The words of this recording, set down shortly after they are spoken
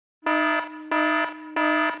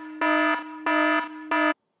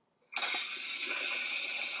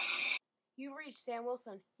is Sam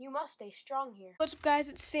Wilson. You must stay strong here. What's up, guys?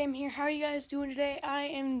 It's Sam here. How are you guys doing today? I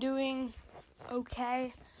am doing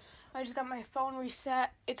okay. I just got my phone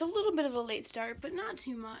reset. It's a little bit of a late start, but not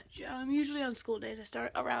too much. Usually on school days I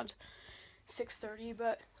start around 6:30,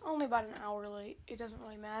 but only about an hour late. It doesn't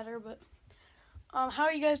really matter, but how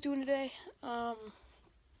are you guys doing today? I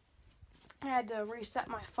had to reset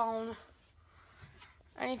my phone.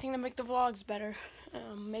 Anything to make the vlogs better,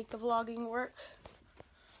 make the vlogging work.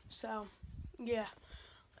 So, yeah.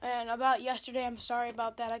 And about yesterday, I'm sorry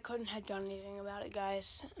about that. I couldn't have done anything about it,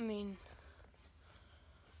 guys. I mean,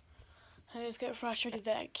 I just get frustrated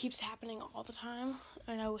that it keeps happening all the time,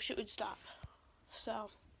 and I wish it would stop. So,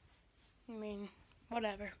 I mean,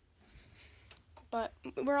 whatever. But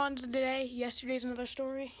we're on to today. Yesterday's another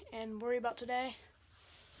story, and worry about today.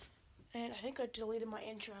 And I think I deleted my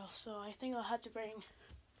intro, so I think I'll have to bring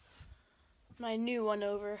my new one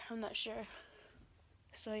over. I'm not sure.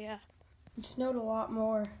 So, yeah. It snowed a lot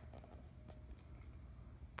more.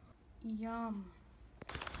 Yum.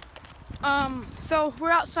 So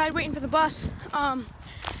we're outside waiting for the bus.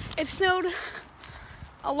 It snowed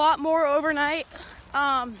a lot more overnight.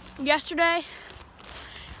 Yesterday,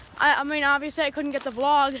 I mean, obviously I couldn't get the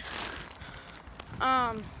vlog.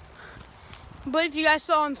 But if you guys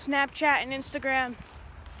saw on Snapchat and Instagram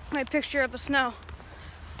my picture of the snow,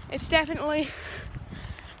 it's definitely,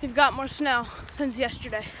 we've got more snow since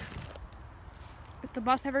yesterday. Is the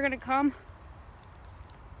bus ever gonna come?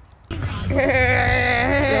 No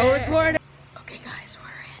recording. Okay, guys, we're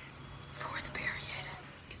in fourth period.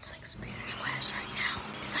 It's like Spanish class right now.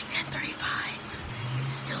 It's like 10:35.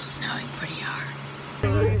 It's still snowing pretty hard.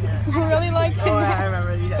 Really like I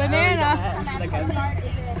remember banana.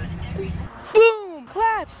 Boom!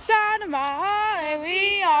 Clap! Sound of my heart.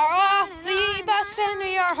 We are off the bus and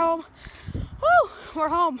we are home. Woo! We're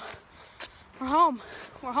home. We're home.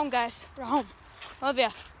 We're home, guys. We're home. Love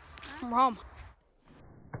ya. We're home.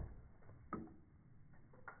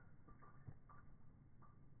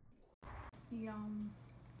 Yum.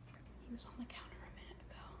 He was on the counter a minute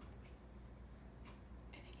ago.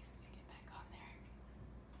 I think he's gonna get back on there.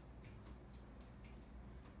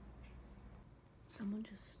 Someone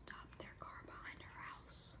just stopped their car behind our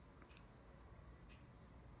house.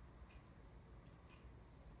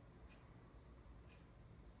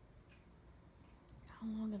 How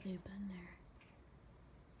long have they been there?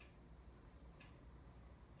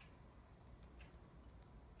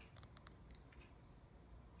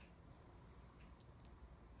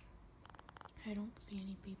 I don't see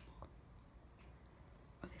any people.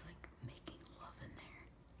 Are they like making love in there?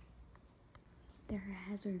 Their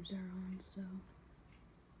hazards are on, so.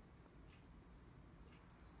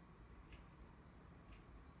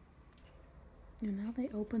 And now they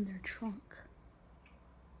open their trunk.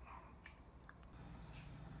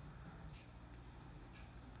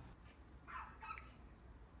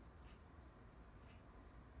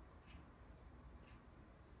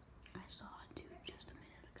 I saw a dude just a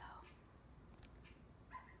minute ago.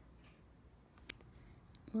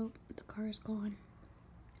 Well, the car is gone.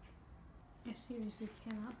 I seriously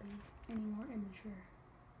cannot be any more immature.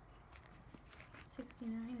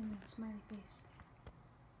 69 and a smiley face.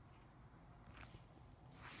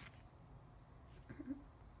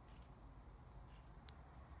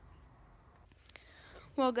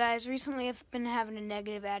 Well, guys, recently I've been having a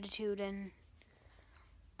negative attitude, and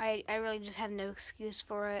I really just have no excuse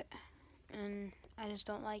for it, and I just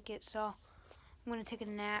don't like it, so I'm going to take a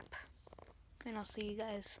nap, and I'll see you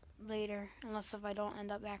guys later, unless if I don't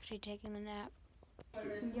end up actually taking the nap.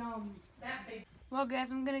 Yum. Well,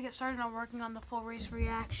 guys, I'm going to get started on working on the full race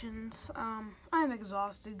reactions. I'm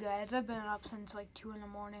exhausted, guys. I've been up since like 2 in the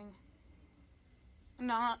morning.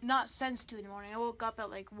 No, not since 2 in the morning. I woke up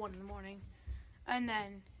at like 1 in the morning. And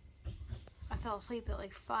then I fell asleep at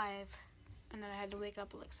like 5, and then I had to wake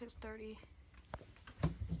up at like 6:30.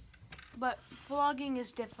 But vlogging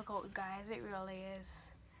is difficult, guys. It really is,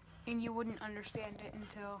 and you wouldn't understand it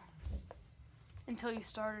until you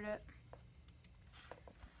started it.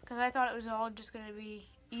 Cause I thought it was all just gonna be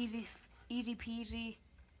easy peasy,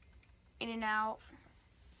 in and out.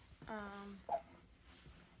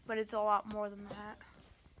 But it's a lot more than that.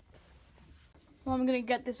 Well, I'm gonna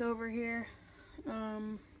get this over here.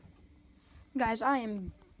 Guys, I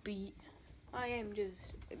am beat. I am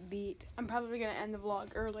just beat. I'm probably gonna end the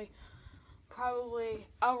vlog early. Probably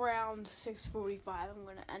around 6:45 I'm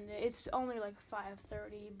gonna end it. It's only like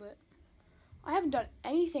 5:30, but I haven't done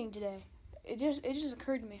anything today. It just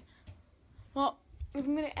occurred to me. Well, if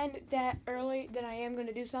I'm gonna end it that early, then I am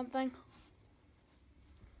gonna do something.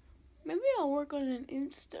 Maybe I'll work on an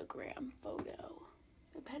Instagram photo,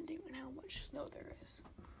 depending on how much snow there is.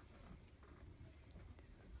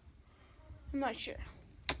 I'm not sure.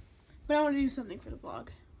 But I want to do something for the vlog.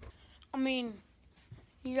 I mean,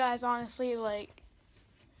 you guys, honestly, like,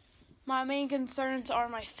 my main concerns are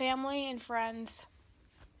my family and friends,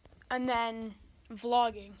 and then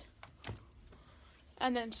vlogging,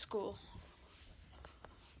 and then school.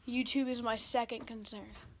 YouTube is my second concern.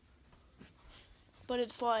 But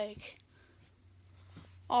it's like,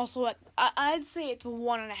 also, I'd say it's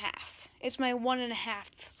 1.5. It's my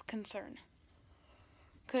 1.5 concern.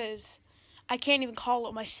 Because I can't even call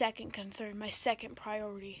it my second concern, my second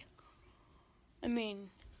priority. I mean,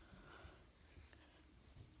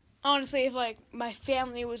 honestly, if like my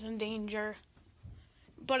family was in danger,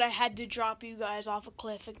 but I had to drop you guys off a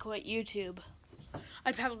cliff and quit YouTube,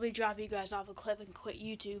 I'd probably drop you guys off a cliff and quit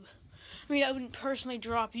YouTube. I mean, I wouldn't personally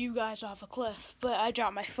drop you guys off a cliff, but I'd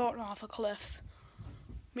drop my phone off a cliff.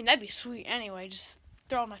 I mean, that'd be sweet anyway, just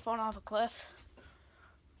throw my phone off a cliff.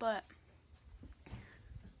 But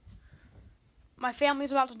my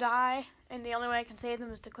family's about to die, and the only way I can save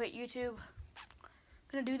them is to quit YouTube.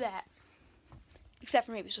 I'm gonna do that. Except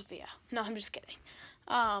for maybe Sophia. No, I'm just kidding.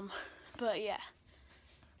 But yeah,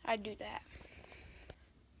 I'd do that.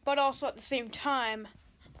 But also at the same time,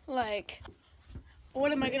 like,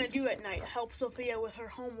 what am I gonna do at night? Help Sophia with her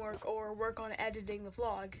homework or work on editing the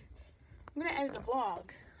vlog? I'm gonna edit the vlog.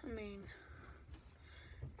 I mean,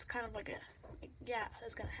 it's kind of like yeah,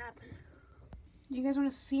 that's gonna happen. You guys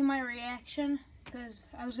wanna see my reaction? Because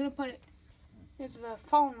I was gonna put it, it's the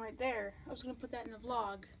phone right there. I was gonna put that in the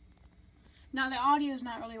vlog. Now the audio is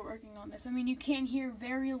not really working on this. I mean, you can hear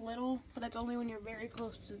very little, but that's only when you're very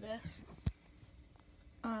close to this.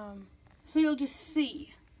 So you'll just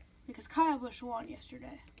see, because Kyle Busch won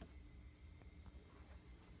yesterday.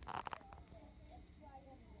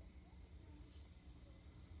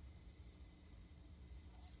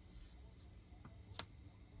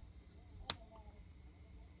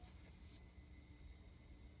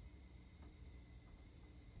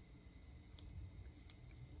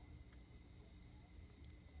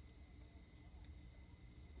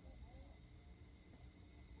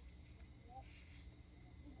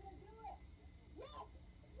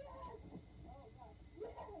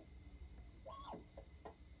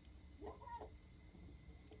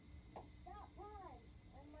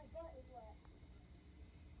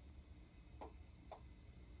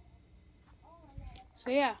 So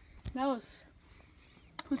yeah, I was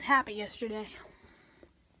happy yesterday.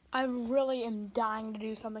 I really am dying to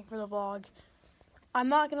do something for the vlog. I'm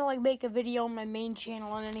not gonna like make a video on my main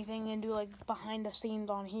channel and anything and do like behind the scenes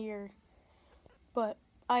on here. But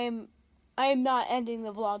I am not ending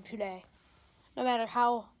the vlog today. No matter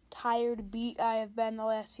how tired, beat I have been the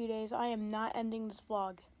last few days, I am not ending this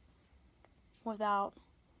vlog without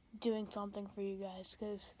doing something for you guys.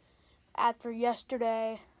 Because after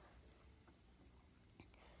yesterday,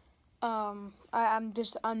 I'm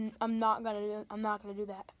not gonna do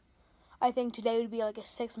that. I think today would be like a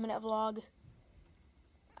 6-minute vlog.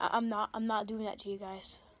 I'm not doing that to you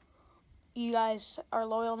guys. You guys are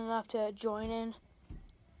loyal enough to join in.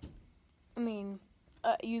 I mean,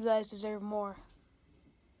 you guys deserve more.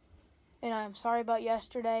 And I'm sorry about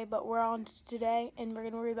yesterday, but we're on to today, and we're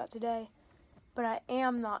gonna worry about today. But I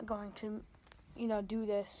am not going to, do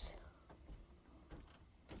this.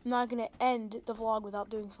 I'm not gonna end the vlog without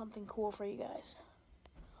doing something cool for you guys.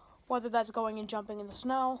 Whether that's going and jumping in the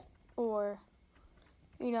snow, or,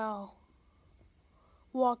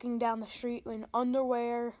 walking down the street in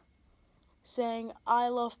underwear, saying, I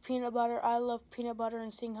love peanut butter,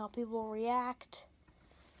 and seeing how people react.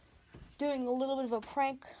 Doing a little bit of a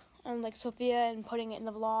prank on like Sophia and putting it in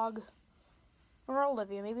the vlog. Or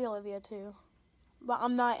Olivia, maybe Olivia too. But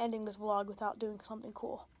I'm not ending this vlog without doing something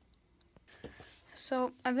cool.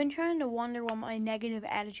 So, I've been trying to wonder what my negative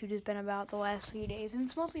attitude has been about the last few days. And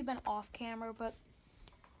it's mostly been off camera, but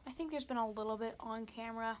I think there's been a little bit on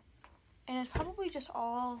camera. And it's probably just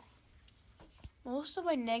most of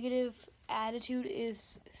my negative attitude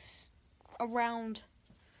is around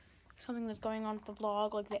something that's going on with the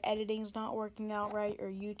vlog, like the editing's not working out right, or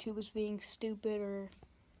YouTube is being stupid, or,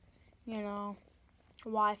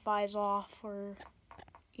 Wi-Fi's off, or,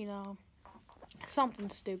 something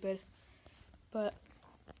stupid. But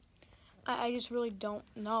I just really don't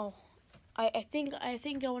know. I think I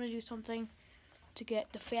want to do something to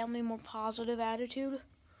get the family more positive attitude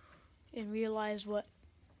and realize what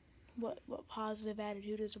positive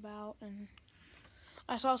attitude is about. And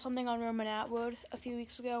I saw something on Roman Atwood a few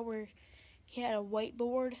weeks ago where he had a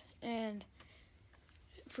whiteboard, and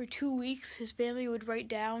for 2 weeks his family would write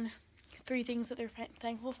down 3 things that they're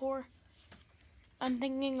thankful for. I'm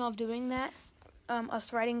thinking of doing that,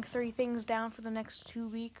 us writing 3 things down for the next 2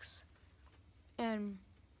 weeks, and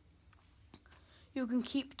you can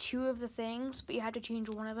keep 2 of the things, but you have to change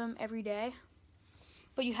one of them every day.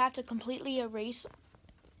 But you have to completely erase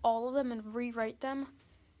all of them and rewrite them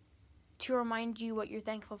to remind you what you're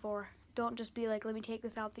thankful for. Don't just be like, let me take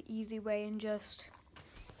this out the easy way and just,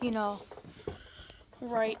 you know,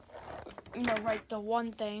 write the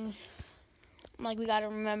one thing. Like, we gotta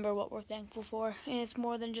remember what we're thankful for. And it's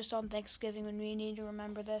more than just on Thanksgiving when we need to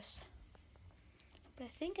remember this. But I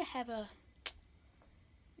think I have a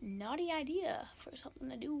naughty idea for something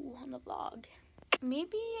to do on the vlog.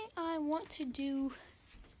 Maybe I want to do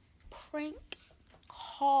prank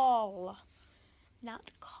call.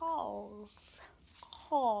 Not calls.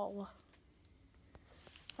 Call.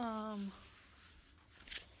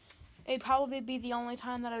 It'd probably be the only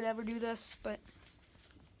time that I'd ever do this, but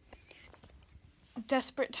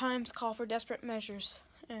desperate times call for desperate measures.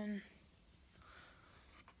 And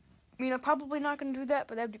I mean, I'm probably not gonna do that,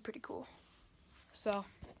 but that'd be pretty cool. So,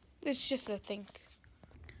 it's just a think.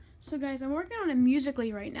 So guys, I'm working on a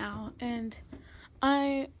Musical.ly right now, and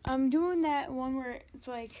I'm doing that one where it's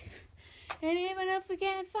like, and even if we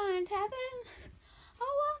can't find heaven,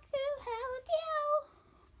 I'll walk through hell with you.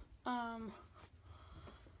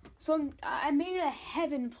 So I made a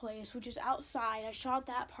heaven place, which is outside. I shot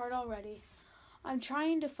that part already. I'm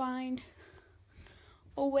trying to find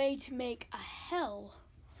a way to make a hell.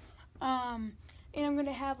 And I'm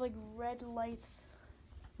gonna have like red lights.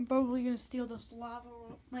 I'm probably gonna steal this lava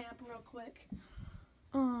lamp real quick.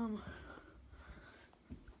 I'm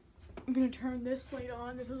gonna turn this light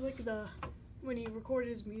on. This is like when he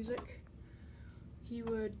recorded his music, he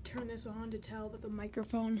would turn this on to tell that the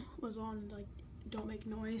microphone was on and like, don't make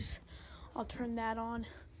noise. I'll turn that on.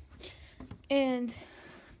 And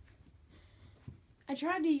I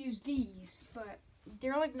tried to use these, but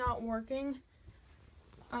they're like not working.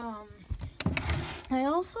 I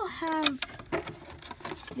also have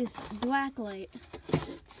this black light.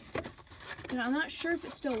 And I'm not sure if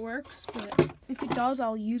it still works, but if it does,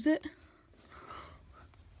 I'll use it.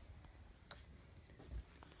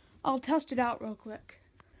 I'll test it out real quick.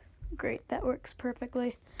 Great, that works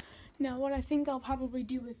perfectly. Now what I think I'll probably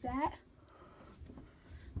do with that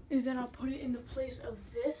is that I'll put it in the place of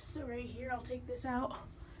this right here. I'll take this out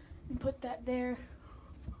and put that there.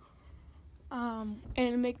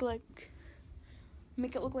 And make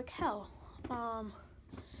it look like hell.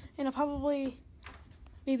 And I'll probably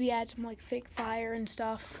maybe add some like fake fire and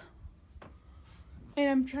stuff. And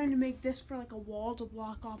I'm trying to make this for like a wall to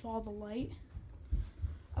block off all the light.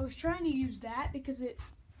 I was trying to use that because it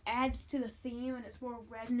adds to the theme and it's more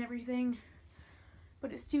red and everything,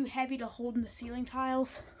 but it's too heavy to hold in the ceiling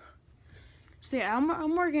tiles. So yeah,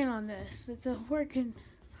 I'm working on this. I'm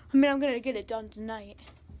gonna get it done tonight.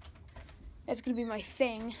 That's gonna be my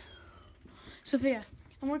thing. So yeah,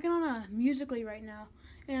 I'm working on a Musical.ly right now,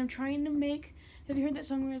 and I'm trying to make. Have you heard that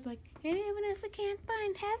song where it's like, and even if we can't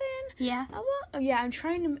find heaven? Yeah.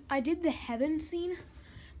 I did the heaven scene,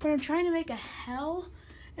 but I'm trying to make a hell,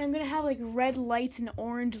 and I'm gonna have like red lights and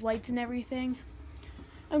orange lights and everything.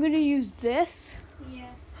 I'm gonna use this.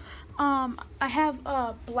 Yeah. I have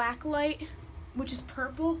a black light, which is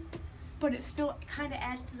purple, but it still kind of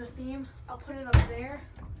adds to the theme. I'll put it up there.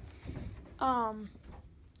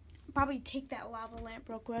 Probably take that lava lamp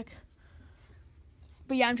real quick.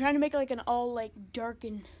 But yeah, I'm trying to make it like an all like dark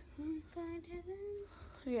and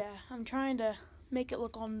yeah, I'm trying to make it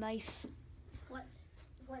look all nice. What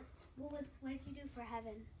did you do for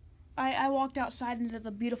heaven? I walked outside into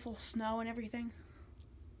the beautiful snow and everything.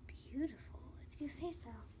 Beautiful, if you say so.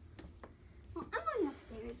 Well, I'm going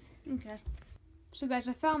upstairs. Okay. So guys,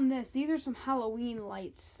 I found this. These are some Halloween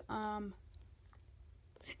lights.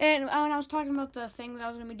 And when I was talking about the thing that I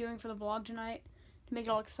was going to be doing for the vlog tonight to make it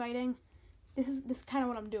all exciting, this is kind of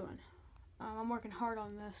what I'm doing. I'm working hard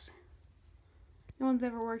on this. No one's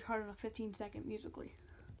ever worked hard on a 15-second Musical.ly,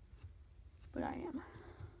 but I am.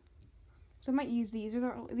 So I might use these.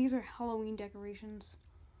 These are Halloween decorations.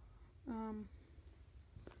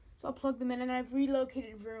 So I'll plug them in, and I've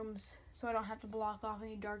relocated rooms so I don't have to block off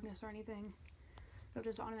any darkness or anything. It'll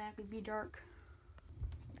just automatically be dark.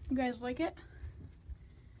 You guys like it?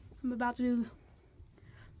 I'm about to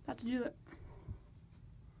do it.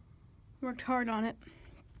 Worked hard on it.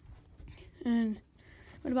 And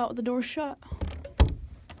what about with the door shut?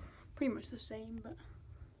 Pretty much the same, but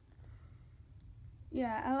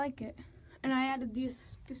yeah, I like it. And I added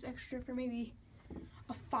this extra for maybe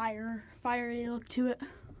a fiery look to it.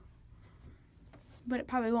 But it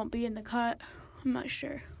probably won't be in the cut. I'm not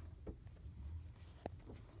sure.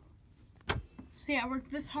 So yeah, I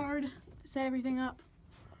worked this hard to set everything up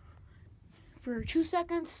for 2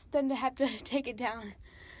 seconds, then to have to take it down.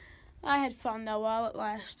 I had fun though while it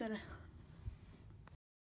lasted.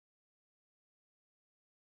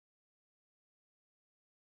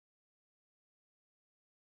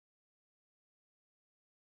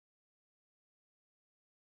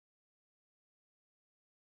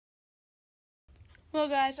 Well,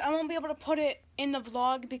 guys, I won't be able to put it in the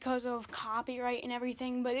vlog because of copyright and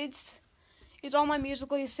everything, but it's on my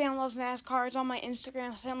Musical.ly, Sam Loves NASCAR. It's on my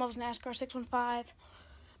Instagram, Sam Loves NASCAR 615.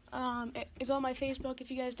 It's on my Facebook. If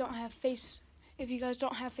you guys don't have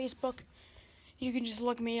Facebook, you can just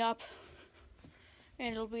look me up,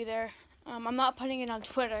 and it'll be there. I'm not putting it on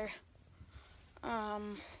Twitter. I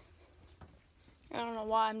don't know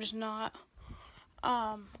why. I'm just not.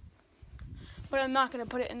 But I'm not gonna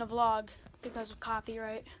put it in the vlog because of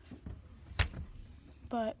copyright.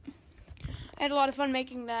 But I had a lot of fun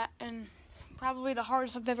making that, and probably the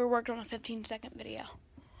hardest I've ever worked on a 15-second video.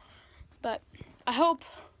 But I hope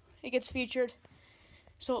it gets featured,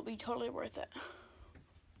 so it'll be totally worth it.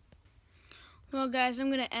 Well, guys, I'm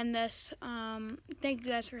gonna end this. Thank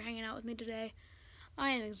you guys for hanging out with me today. I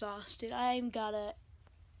am exhausted. I'm gotta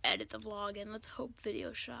edit the vlog, and let's hope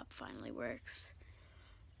Videoshop finally works.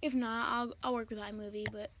 If not, I'll work with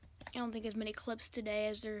iMovie, but I don't think as many clips today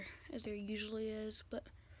as there usually is. But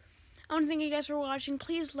I want to thank you guys for watching.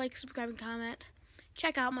 Please like, subscribe, and comment.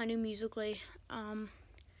 Check out my new Musical.ly.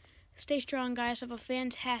 Stay strong, guys. Have a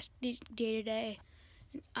fantastic day today,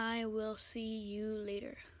 and I will see you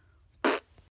later.